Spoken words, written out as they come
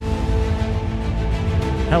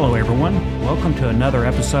Hello, everyone. Welcome to another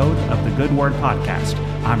episode of the Good Word Podcast.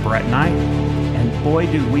 I'm Brett Knight, and boy,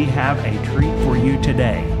 do we have a treat for you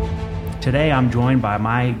today. Today, I'm joined by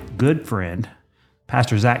my good friend,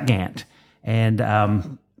 Pastor Zach Gantt, and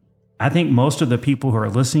I think most of the people who are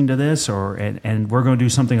listening to this, and we're going to do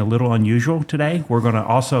something a little unusual today. We're going to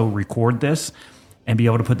also record this and be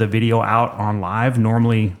able to put the video out on live.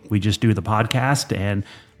 Normally, we just do the podcast, and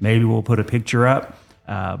maybe we'll put a picture up.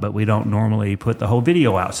 But we don't normally put the whole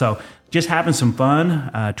video out. So just having some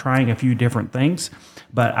fun, trying a few different things.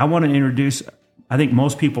 But I want to introduce, I think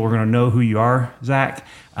most people are going to know who you are, Zach,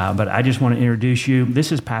 but I just want to introduce you.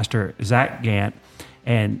 This is Pastor Zach Gantt.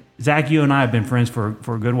 And Zach, you and I have been friends for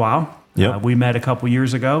a good while. Yep. We met a couple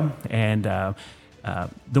years ago, and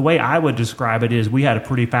the way I would describe it is we had a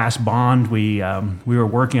pretty fast bond. We were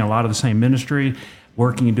working a lot of the same ministry,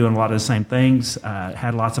 working and doing a lot of the same things,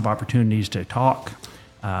 had lots of opportunities to talk.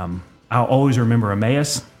 I'll always remember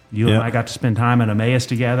Emmaus. You and I got to spend time in Emmaus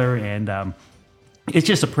together, and it's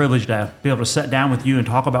just a privilege to be able to sit down with you and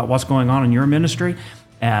talk about what's going on in your ministry,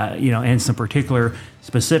 and some particular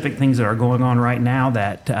specific things that are going on right now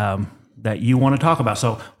that you want to talk about.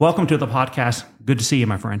 So welcome to the podcast. Good to see you,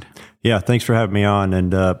 my friend. Yeah, thanks for having me on.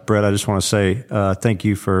 And Brett, I just want to say thank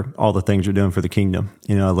you for all the things you're doing for the kingdom.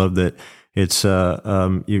 I love that it's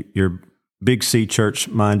you're big C church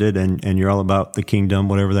minded, and you're all about the kingdom,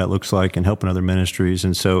 whatever that looks like, and helping other ministries.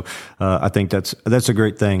 And so I think that's a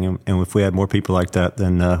great thing. And if we had more people like that,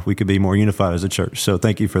 then we could be more unified as a church. So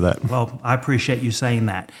thank you for that. Well, I appreciate you saying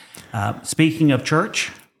that. Speaking of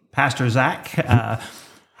church, Pastor Zach,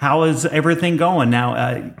 how is everything going?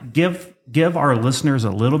 Now, give our listeners a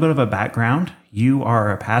little bit of a background. You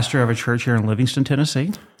are a pastor of a church here in Livingston,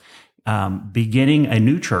 Tennessee. Beginning a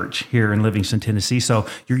new church here in Livingston, Tennessee. So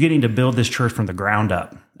you're getting to build this church from the ground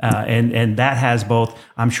up. And that has both,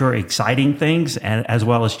 I'm sure, exciting things and as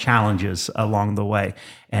well as challenges along the way.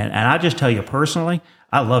 And I just tell you personally,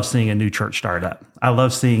 I love seeing a new church start up. I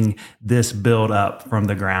love seeing this build up from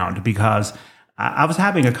the ground, because I was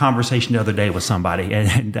having a conversation the other day with somebody,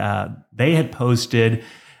 and they had posted,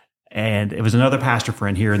 and it was another pastor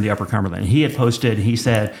friend here in the Upper Cumberland. He had posted, he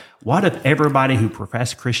said, what if everybody who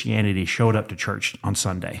professed Christianity showed up to church on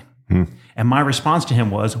Sunday? And my response to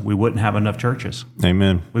him was, we wouldn't have enough churches.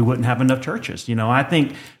 Amen. We wouldn't have enough churches. I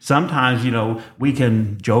think sometimes, we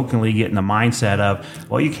can jokingly get in the mindset of,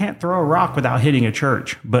 well, you can't throw a rock without hitting a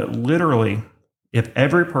church. But literally, if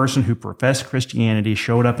every person who professed Christianity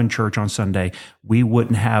showed up in church on Sunday, we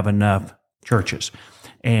wouldn't have enough churches.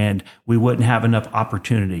 And we wouldn't have enough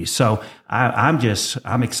opportunities. So I'm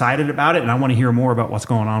excited about it, and I want to hear more about what's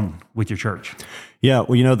going on with your church. Yeah,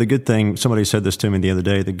 well, the good thing, somebody said this to me the other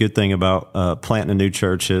day, the good thing about planting a new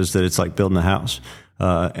church is that it's like building a house.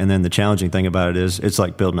 And then the challenging thing about it is it's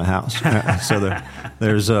like building a house. So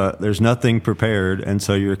there's nothing prepared, and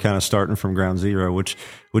so you're kind of starting from ground zero, which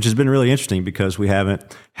has been really interesting because we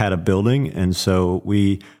haven't had a building, and so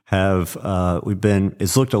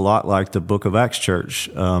it's looked a lot like the Book of Acts church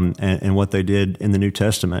and what they did in the New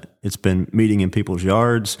Testament. It's been meeting in people's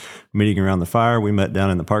yards, meeting around the fire. We met down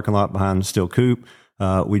in the parking lot behind Steel Coop.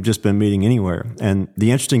 We've just been meeting anywhere. And the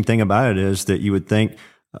interesting thing about it is that you would think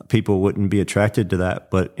people wouldn't be attracted to that.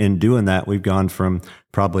 But in doing that, we've gone from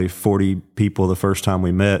probably 40 people the first time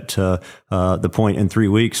we met to the point in 3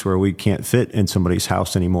 weeks where we can't fit in somebody's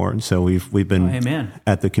house anymore. And so we've been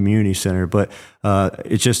at the community center. But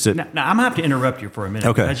it's just that... Now, I'm going to have to interrupt you for a minute.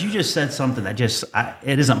 Okay. Because you just said something that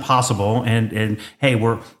it isn't possible. And hey,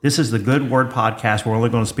 this is the Good Word Podcast. We're only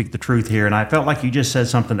going to speak the truth here. And I felt like you just said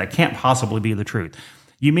something that can't possibly be the truth.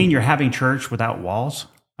 You mean you're having church without walls?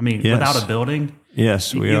 Yes. Without a building?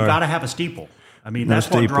 Yes, we are. You've got to have a steeple. That's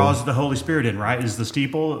what draws the Holy Spirit in, right? Is the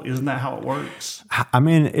steeple? Isn't that how it works?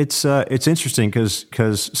 It's interesting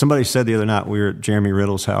because somebody said the other night we were at Jeremy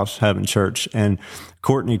Riddle's house having church, and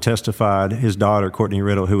Courtney testified, his daughter, Courtney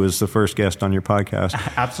Riddle, who was the first guest on your podcast.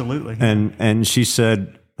 Absolutely. And she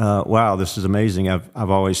said, wow, this is amazing. I've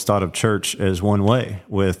always thought of church as one way,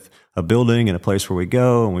 with a building and a place where we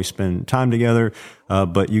go and we spend time together.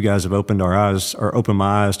 But you guys have opened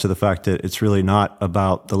my eyes to the fact that it's really not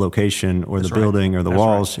about the location or the building or the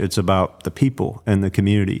walls. Right. It's about the people and the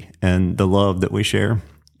community and the love that we share.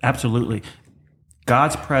 Absolutely.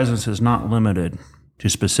 God's presence is not limited to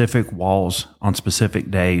specific walls on specific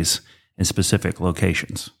days in specific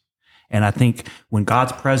locations. And I think when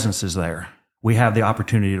God's presence is there, we have the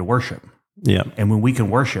opportunity to worship. Yeah. And when we can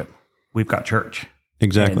worship, we've got church.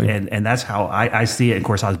 Exactly. And that's how I see it. Of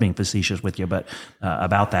course, I was being facetious with you, but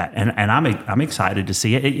about that. And I'm excited to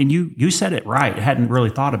see it. And you said it right. I hadn't really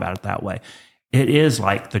thought about it that way. It is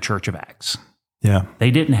like the Church of Acts. Yeah. They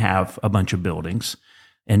didn't have a bunch of buildings.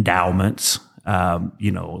 endowments,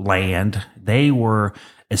 land. They were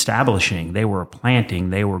establishing, they were planting,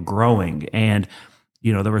 they were growing. And,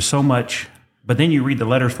 there was so much, but then you read the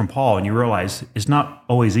letters from Paul and you realize it's not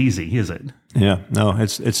always easy, is it? Yeah, no,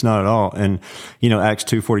 it's not at all. And, Acts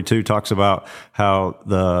 2:42 talks about how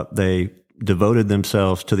they devoted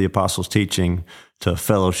themselves to the apostles' teaching, to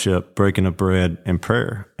fellowship, breaking of bread, and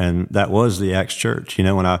prayer. And that was the Acts church.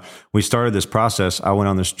 When we started this process, I went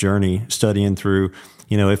on this journey studying through,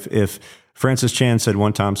 if Francis Chan said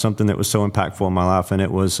one time something that was so impactful in my life, and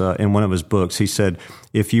it was in one of his books. He said,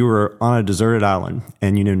 if you were on a deserted island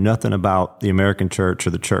and you knew nothing about the American church or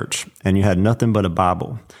the church, and you had nothing but a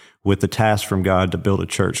Bible with the task from God to build a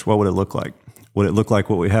church, what would it look like? Would it look like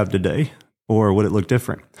what we have today, or would it look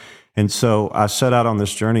different? And so I set out on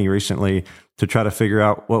this journey recently to try to figure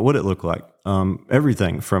out what would it look like.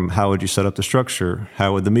 Everything from how would you set up the structure?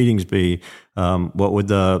 How would the meetings be? What would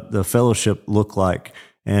the fellowship look like?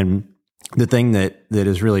 And the thing that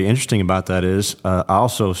is really interesting about that is I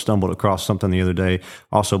also stumbled across something the other day,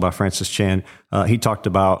 also by Francis Chan. He talked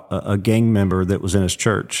about a gang member that was in his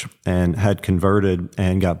church and had converted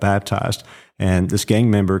and got baptized. And this gang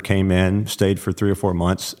member came in, stayed for 3 or 4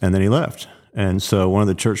 months, and then he left. And so one of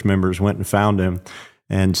the church members went and found him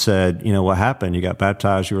and said, what happened? You got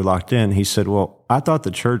baptized, you were locked in. He said, well, I thought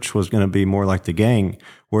the church was going to be more like the gang,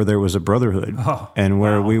 where there was a brotherhood and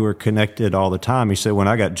where we were connected all the time. He said, when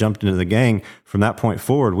I got jumped into the gang, from that point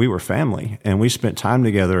forward, we were family and we spent time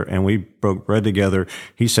together and we broke bread together.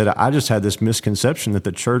 He said, I just had this misconception that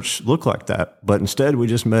the church looked like that. But instead, we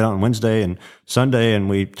just met on Wednesday and Sunday and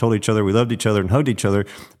we told each other we loved each other and hugged each other,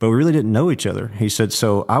 but we really didn't know each other. He said,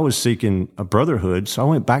 so I was seeking a brotherhood, so I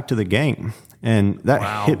went back to the gang. And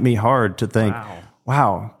that hit me hard to think,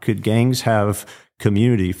 wow, could gangs have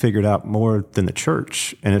community figured out more than the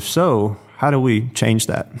church? And if so, how do we change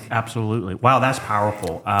that? Absolutely. Wow, that's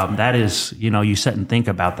powerful. That is, you sit and think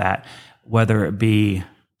about that, whether it be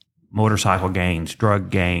motorcycle gangs,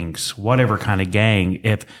 drug gangs, whatever kind of gang,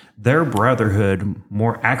 if their brotherhood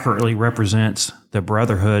more accurately represents the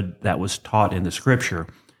brotherhood that was taught in the scripture,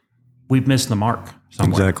 we've missed the mark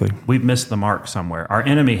somewhere. Exactly. We've missed the mark somewhere. Our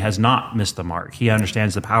enemy has not missed the mark. He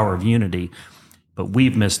understands the power of unity, but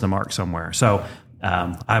we've missed the mark somewhere. So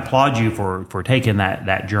I applaud you for taking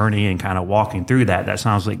that journey and kind of walking through that. That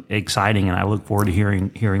sounds like exciting, and I look forward to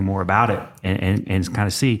hearing more about it and kind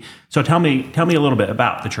of see. So tell me a little bit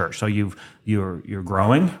about the church. So you're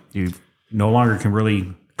growing. You no longer can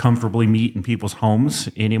really comfortably meet in people's homes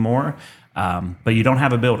anymore, but you don't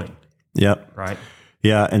have a building. Yep. Right.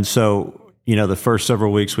 Yeah, and so the first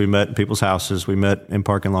several weeks we met in people's houses, we met in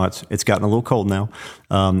parking lots. It's gotten a little cold now.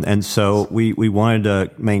 And so we wanted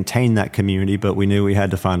to maintain that community, but we knew we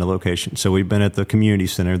had to find a location. So we've been at the community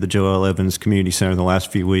center, the Joel Evans Community Center, the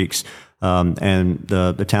last few weeks, and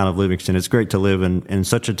the town of Livingston. It's great to live in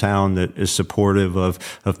such a town that is supportive of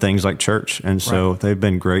things like church. And so they've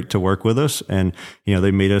been great to work with us. And,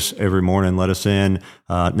 they meet us every morning, let us in.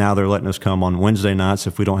 Now they're letting us come on Wednesday nights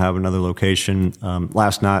if we don't have another location.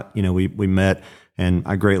 Last night, we met, and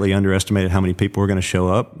I greatly underestimated how many people were going to show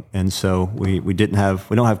up. And so we don't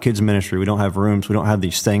have kids ministry. We don't have rooms. We don't have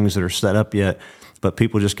these things that are set up yet. But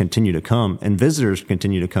people just continue to come, and visitors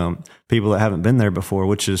continue to come, people that haven't been there before,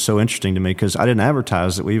 which is so interesting to me because I didn't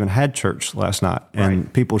advertise that we even had church last night.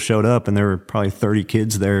 And people showed up, and there were probably 30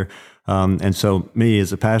 kids there. And so me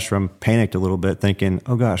as a pastor, I'm panicked a little bit thinking,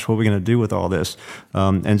 oh gosh, what are we going to do with all this?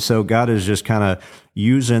 And so God is just kind of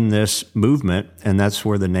using this movement, and that's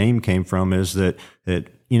where the name came from, is that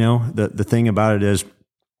the thing about it is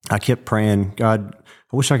I kept praying, God,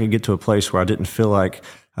 I wish I could get to a place where I didn't feel like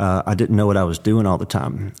I didn't know what I was doing all the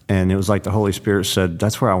time. And it was like the Holy Spirit said,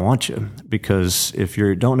 that's where I want you, because if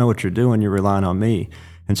you don't know what you're doing, you're relying on me.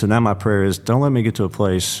 And so now my prayer is, don't let me get to a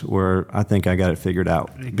place where I think I got it figured out.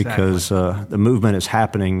 Exactly. Because the movement is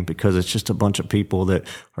happening because it's just a bunch of people that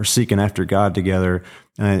are seeking after God together.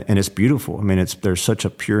 And it's beautiful. I mean, there's such a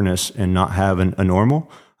pureness in not having a normal.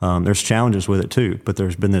 There's challenges with it too, but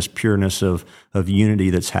there's been this pureness of unity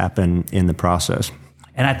that's happened in the process.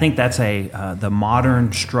 And I think that's the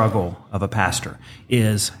modern struggle of a pastor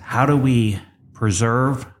is how do we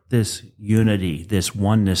preserve this unity, this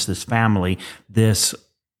oneness, this family, this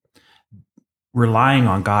relying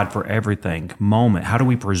on God for everything moment. How do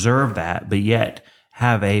we preserve that, but yet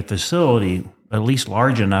have a facility at least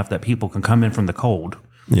large enough that people can come in from the cold?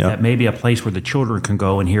 Yeah. That may be a place where the children can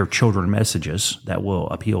go and hear children messages that will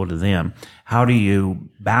appeal to them. How do you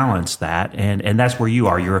balance that? And that's where you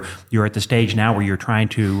are. You're at the stage now where you're trying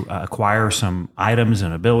to acquire some items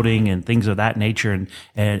in a building and things of that nature.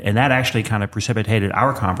 And that actually kind of precipitated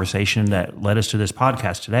our conversation that led us to this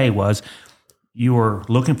podcast today was you were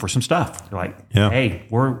looking for some stuff. You're like, hey,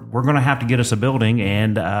 we're going to have to get us a building,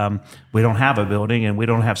 and we don't have a building, and we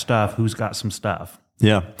don't have stuff. Who's got some stuff?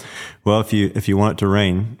 Yeah. Well, if you want it to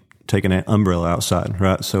rain, take an umbrella outside,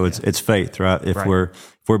 right? So it's faith, right? If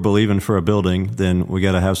we're believing for a building, then we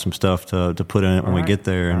got to have some stuff to put in it when we get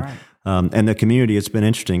there. And the community, it's been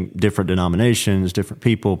interesting, different denominations, different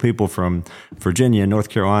people from Virginia, North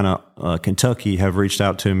Carolina, Kentucky have reached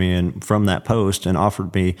out to me and from that post and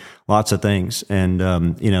offered me lots of things. And,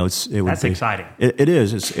 that's exciting. It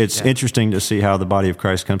is. It's interesting to see how the body of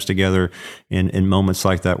Christ comes together in moments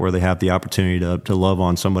like that, where they have the opportunity to love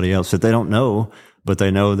on somebody else that they don't know, but they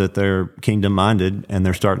know that they're kingdom minded and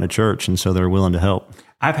they're starting a church. And so they're willing to help.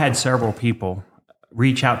 I've had several people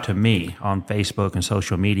reach out to me on Facebook and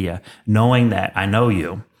social media, knowing that I know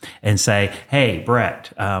you, and say, hey,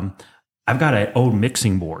 Brett, I've got an old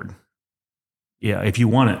mixing board. Yeah, if you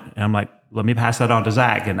want it. And I'm like, let me pass that on to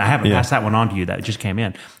Zach. And I haven't passed that one on to you. That just came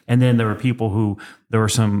in. And then there were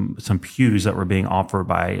some pews that were being offered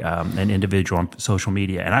by an individual on social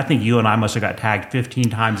media. And I think you and I must have got tagged 15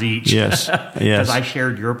 times each. Yes. Because I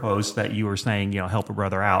shared your post that you were saying, help a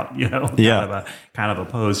brother out, kind of a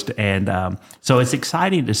post. And so it's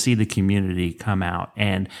exciting to see the community come out.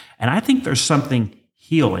 And I think there's something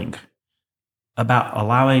healing about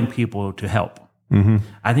allowing people to help. Mm-hmm.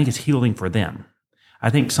 I think it's healing for them. I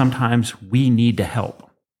think sometimes we need to help,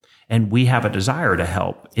 and we have a desire to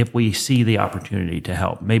help if we see the opportunity to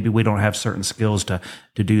help. Maybe we don't have certain skills to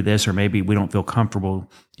do this, or maybe we don't feel comfortable,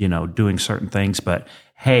 doing certain things. But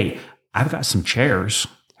hey, I've got some chairs.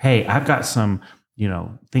 Hey, I've got some,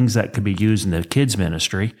 things that could be used in the kids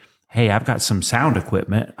ministry. Hey, I've got some sound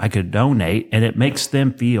equipment I could donate, and it makes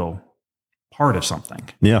them feel part of something.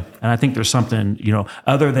 Yeah. And I think there's something,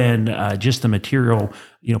 other than just the material,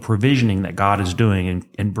 provisioning that God is doing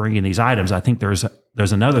and bringing these items. I think there's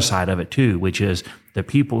another side of it too, which is the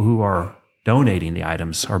people who are donating the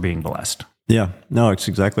items are being blessed. Yeah. No, it's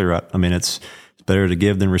exactly right. I mean, it's better to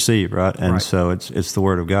give than receive, right? And so it's the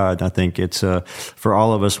word of God. I think it's for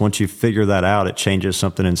all of us, once you figure that out, it changes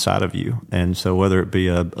something inside of you. And so whether it be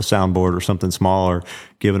a soundboard or something small, or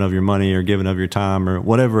giving of your money or giving of your time or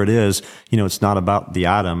whatever it is, it's not about the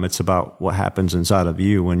item. It's about what happens inside of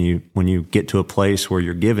you when you get to a place where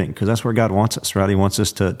you're giving, because that's where God wants us, right? He wants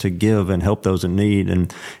us to give and help those in need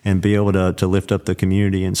and be able to lift up the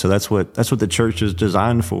community. And so that's what the church is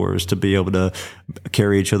designed for, is to be able to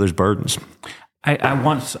carry each other's burdens. I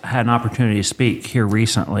once had an opportunity to speak here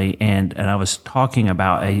recently, and I was talking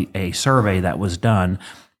about a survey that was done,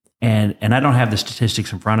 and I don't have the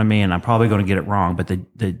statistics in front of me, and I'm probably going to get it wrong, but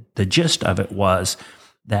the gist of it was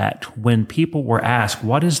that when people were asked,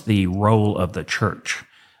 what is the role of the church?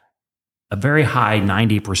 A very high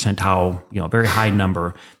 90 percentile, very high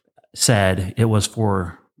number said it was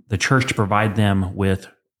for the church to provide them with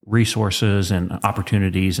resources and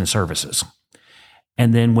opportunities and services.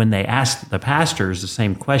 And then when they asked the pastors the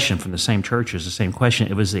same question from the same churches, the same question,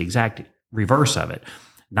 it was the exact reverse of it.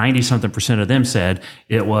 90-something% of them said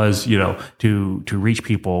it was, to reach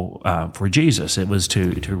people for Jesus. It was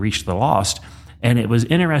to reach the lost. And it was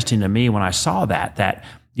interesting to me when I saw that,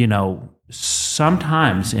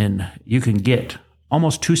 sometimes you can get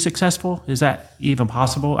almost too successful. Is that even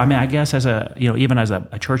possible? I mean, I guess as even as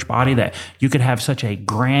a church body, that you could have such a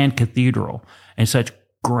grand cathedral and such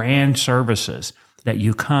grand services that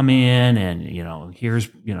you come in and, here's,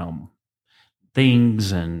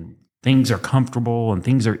 things are comfortable and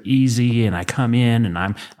things are easy. And I come in and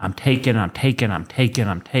I'm taking, and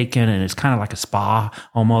it's kind of like a spa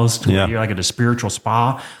almost. Yeah. You're like at a spiritual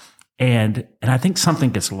spa. And I think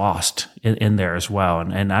something gets lost in there as well.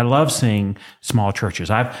 And I love seeing small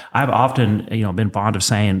churches. I've often, been fond of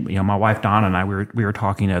saying, my wife Donna and I, we were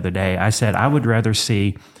talking the other day. I said, I would rather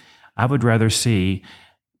see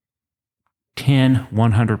 10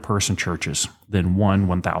 100-person churches than one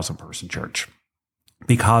 1,000-person church,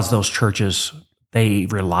 because those churches, they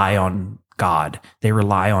rely on God. They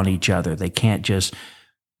rely on each other. They can't just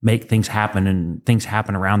make things happen and things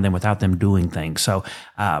happen around them without them doing things. So,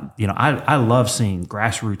 I love seeing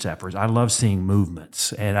grassroots efforts. I love seeing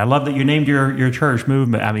movements, and I love that you named your church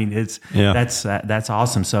Movement. I mean, that's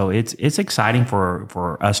awesome. So it's exciting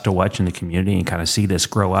for us to watch in the community and kind of see this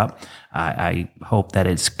grow up. I hope that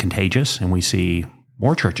it's contagious and we see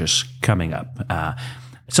more churches coming up.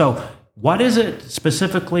 So what is it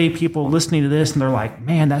specifically, people listening to this and they're like,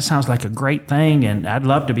 man, that sounds like a great thing and I'd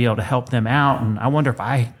love to be able to help them out, and I wonder if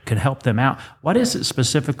I could help them out. What is it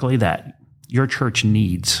specifically that your church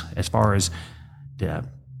needs as far as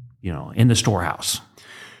in the storehouse?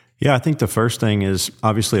 Yeah, I think the first thing is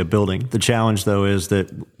obviously a building. The challenge, though, is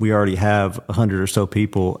that we already have 100 or so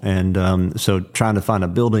people. And so trying to find a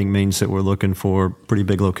building means that we're looking for a pretty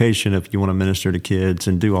big location if you want to minister to kids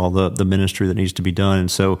and do all the ministry that needs to be done.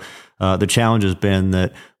 And so the challenge has been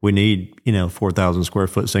that we need, 4,000 square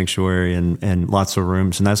foot sanctuary and lots of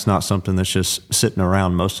rooms. And that's not something that's just sitting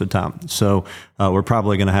around most of the time. So we're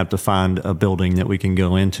probably going to have to find a building that we can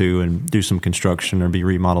go into and do some construction or be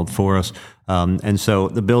remodeled for us. And so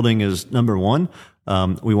the building is number one.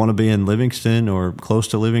 We want to be in Livingston or close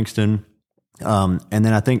to Livingston. And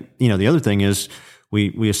then I think, the other thing is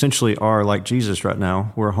we essentially are like Jesus right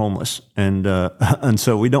now. We're homeless. And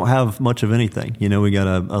so we don't have much of anything. We got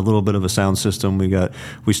a little bit of a sound system.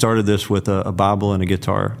 We started this with a Bible and a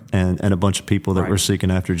guitar and a bunch of people that were seeking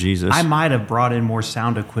after Jesus. I might have brought in more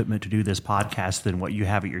sound equipment to do this podcast than what you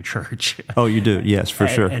have at your church. Oh, you do? Yes, for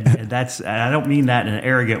sure. And that's, I don't mean that in an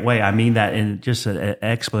arrogant way. I mean that in just an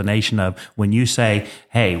explanation of when you say,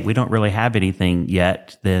 hey, we don't really have anything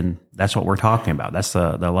yet, then that's what we're talking about. That's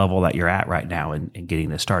the level that you're at right now in getting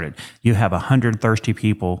this started. You have 100 thirsty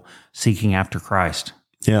people seeking after Christ.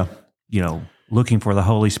 Yeah. Looking for the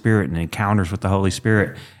Holy Spirit and encounters with the Holy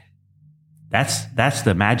Spirit. That's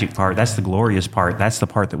the magic part. That's the glorious part. That's the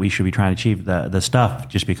part that we should be trying to achieve. The stuff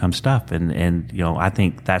just becomes stuff. And I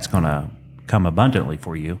think that's going to come abundantly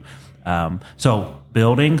for you. So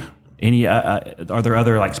building, are there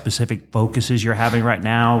other specific focuses you're having right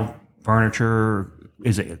now? Furniture,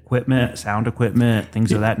 is it equipment, sound equipment,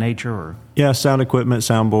 things of that nature? Or? Yeah, sound equipment,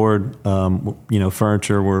 soundboard,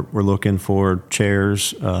 furniture. We're looking for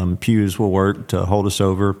chairs. Pews will work to hold us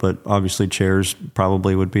over, but obviously chairs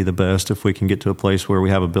probably would be the best if we can get to a place where we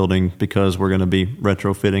have a building, because we're going to be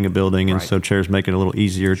retrofitting a building, and so chairs make it a little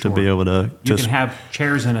easier to be able to just... You can have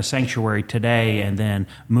chairs in a sanctuary today and then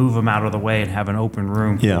move them out of the way and have an open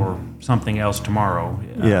room for something else tomorrow.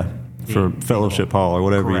 For fellowship hall or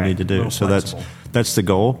whatever you need to do. So that's the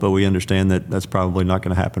goal, but we understand that that's probably not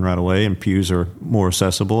going to happen right away, and pews are more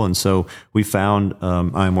accessible. And so we found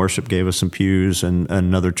I Am Worship gave us some pews, and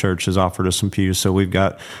another church has offered us some pews. So we've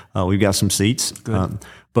got some seats.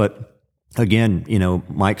 But again,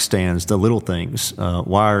 mic stands, the little things,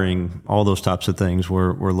 wiring, all those types of things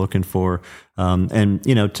we're looking for. And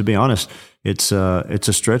to be honest, it's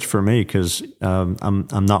a stretch for me because I'm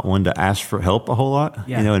not one to ask for help a whole lot.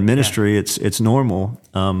 In ministry, it's normal,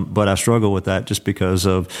 but I struggle with that just because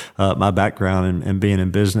of my background and being in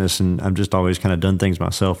business, and I've just always kind of done things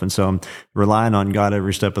myself, and so I'm relying on God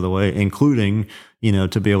every step of the way, including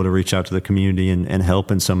to be able to reach out to the community and help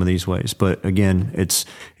in some of these ways. But again, it's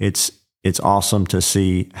awesome to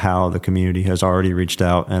see how the community has already reached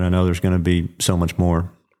out, and I know there's going to be so much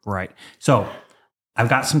more. Right. So I've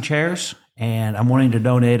got some chairs, and I'm wanting to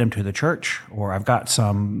donate them to the church, or I've got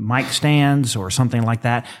some mic stands or something like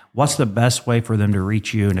that. What's the best way for them to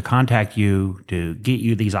reach you and to contact you to get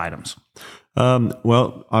you these items?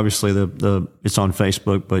 Well, obviously it's on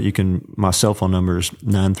Facebook, but my cell phone number is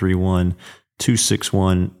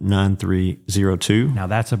 931-261-9302. Now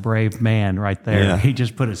that's a brave man right there. Yeah. He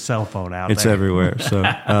just put his cell phone out It's there. everywhere. So,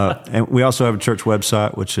 and we also have a church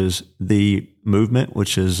website, which is The Movement,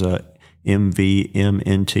 which is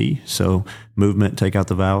MVMNT. So movement, take out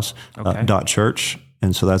the vowels, .church.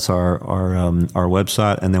 And so that's our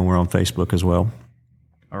website. And then we're on Facebook as well.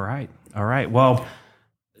 All right. Well,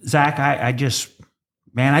 Zach, I just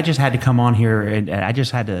had to come on here, and I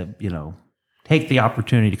just had to, take the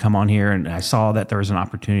opportunity to come on here. And I saw that there was an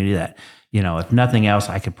opportunity that, if nothing else,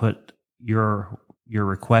 I could put your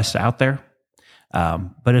request out there.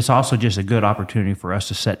 But it's also just a good opportunity for us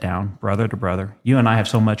to sit down, brother to brother. You and I have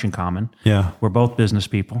so much in common. Yeah. We're both business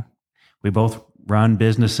people. We both run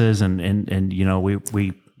businesses, and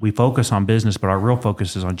we focus on business, but our real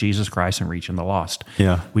focus is on Jesus Christ and reaching the lost.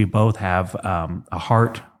 Yeah. We both have a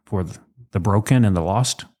heart for the broken and the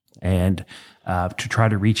lost, and to try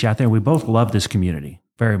to reach out there. We both love this community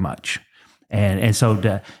very much. And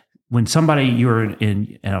so when somebody you're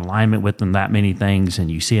in alignment with them that many things, and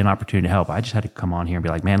you see an opportunity to help, I just had to come on here and be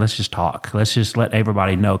like, man, let's just talk. Let's just let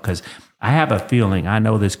everybody know, because I have a feeling I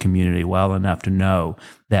know this community well enough to know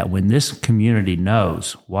that when this community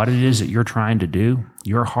knows what it is that you're trying to do,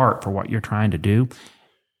 your heart for what you're trying to do,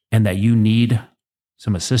 and that you need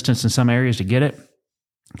some assistance in some areas to get it,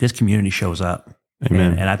 this community shows up.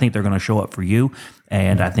 Amen. And I think they're going to show up for you.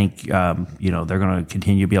 And I think, they're going to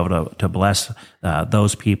continue to be able to bless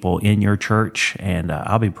those people in your church. And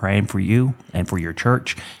I'll be praying for you and for your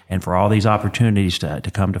church and for all these opportunities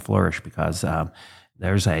to come to flourish, because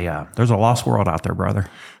there's a lost world out there, brother.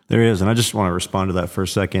 There is. And I just want to respond to that for a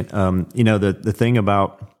second. The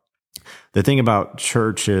thing about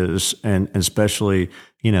churches, and especially,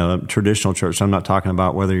 traditional church. I'm not talking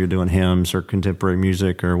about whether you're doing hymns or contemporary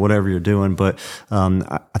music or whatever you're doing, but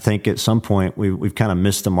I think at some point we've kind of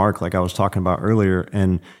missed the mark, like I was talking about earlier.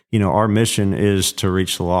 And our mission is to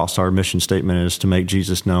reach the lost. Our mission statement is to make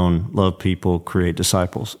Jesus known, love people, create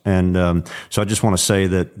disciples. And so I just want to say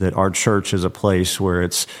that our church is a place where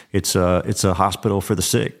it's a hospital for the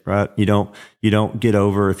sick, right? You don't get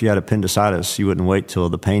over, if you had appendicitis, you wouldn't wait till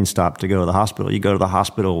the pain stopped to go to the hospital. You go to the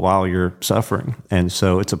hospital while you're suffering. And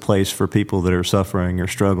so it's a place for people that are suffering or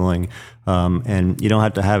struggling. And you don't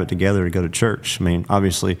have to have it together to go to church. I mean,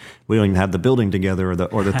 obviously, we don't even have the building together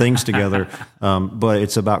or the things together, but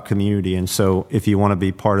it's about community. And so if you want to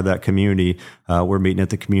be part of that community, we're meeting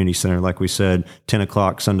at the community center, like we said, 10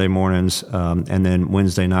 o'clock Sunday mornings, and then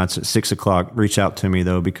Wednesday nights at 6 o'clock. Reach out to me,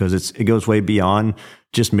 though, because it goes way beyond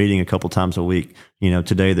just meeting a couple times a week.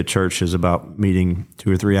 Today the church is about meeting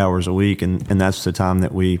 2 or 3 hours a week, and that's the time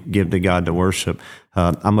that we give to God to worship.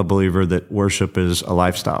 I'm a believer that worship is a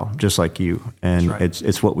lifestyle, just like you, and right.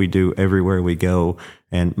 It's what we do everywhere we go.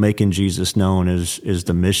 And making Jesus known is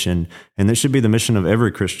the mission, and this should be the mission of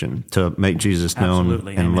every Christian, to make Jesus known.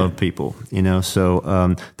 Absolutely. And Amen. Love people.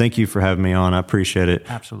 So thank you for having me on. I appreciate it.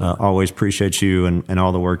 Absolutely. Always appreciate you and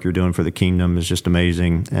all the work you're doing for the kingdom is just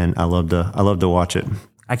amazing, and I love to watch it.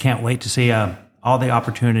 I can't wait to see all the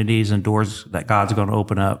opportunities and doors that God's going to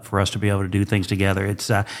open up for us to be able to do things together.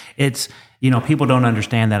 It's people don't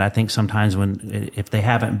understand that. I think sometimes if they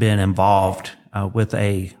haven't been involved with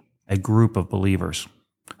a group of believers,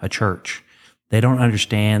 a church, they don't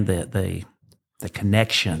understand the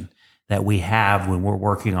connection that we have when we're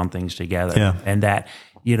working on things together. Yeah. And that,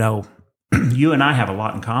 you and I have a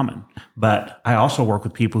lot in common, but I also work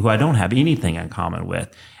with people who I don't have anything in common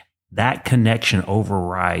with. That connection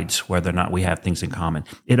overrides whether or not we have things in common.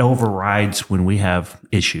 It overrides when we have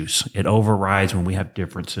issues. It overrides when we have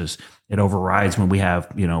differences. It overrides when we have,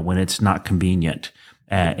 when it's not convenient.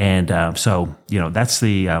 So that's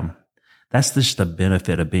just the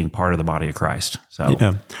benefit of being part of the body of Christ. So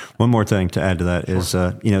yeah. One more thing to add to that is,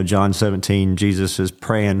 John 17, Jesus is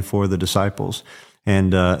praying for the disciples.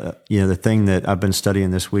 And, the thing that I've been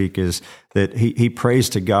studying this week is that he prays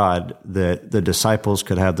to God that the disciples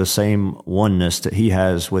could have the same oneness that he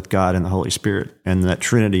has with God and the Holy Spirit. And that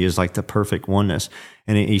Trinity is like the perfect oneness.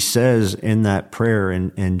 And he says in that prayer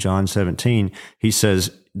in John 17, he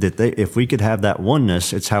says that if we could have that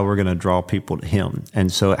oneness, it's how we're going to draw people to him.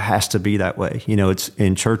 And so it has to be that way. It's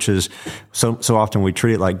in churches. So often we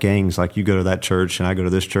treat it like gangs, like you go to that church and I go to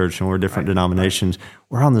this church and we're different denominations. Right.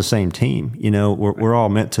 We're on the same team. We're all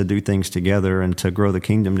meant to do things together and to grow the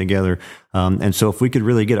kingdom together. And so if we could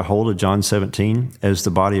really get a hold of John 17 as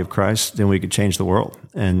the body of Christ, then we could change the world.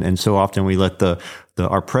 And so often we let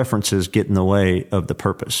our preferences get in the way of the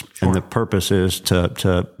purpose. Sure. And the purpose is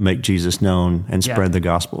to make Jesus known and spread the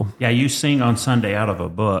gospel. Yeah, you sing on Sunday out of a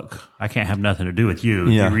book. I can't have nothing to do with you.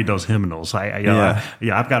 Yeah. You read those hymnals. I've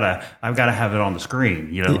got to have it on the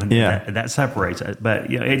screen. That separates it.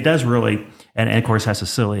 But it does really, and of course that's a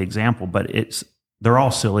silly example. But they're all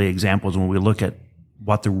silly examples when we look at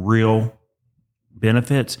what the real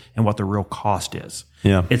benefits and what the real cost is.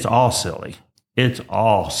 Yeah, it's all silly. It's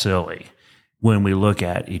all silly when we look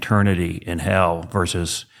at eternity in hell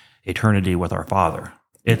versus eternity with our Father.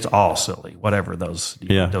 It's all silly, whatever those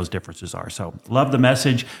differences are. So love the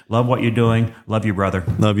message. Love what you're doing. Love you, brother.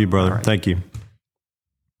 Love you, brother. Right. Thank you.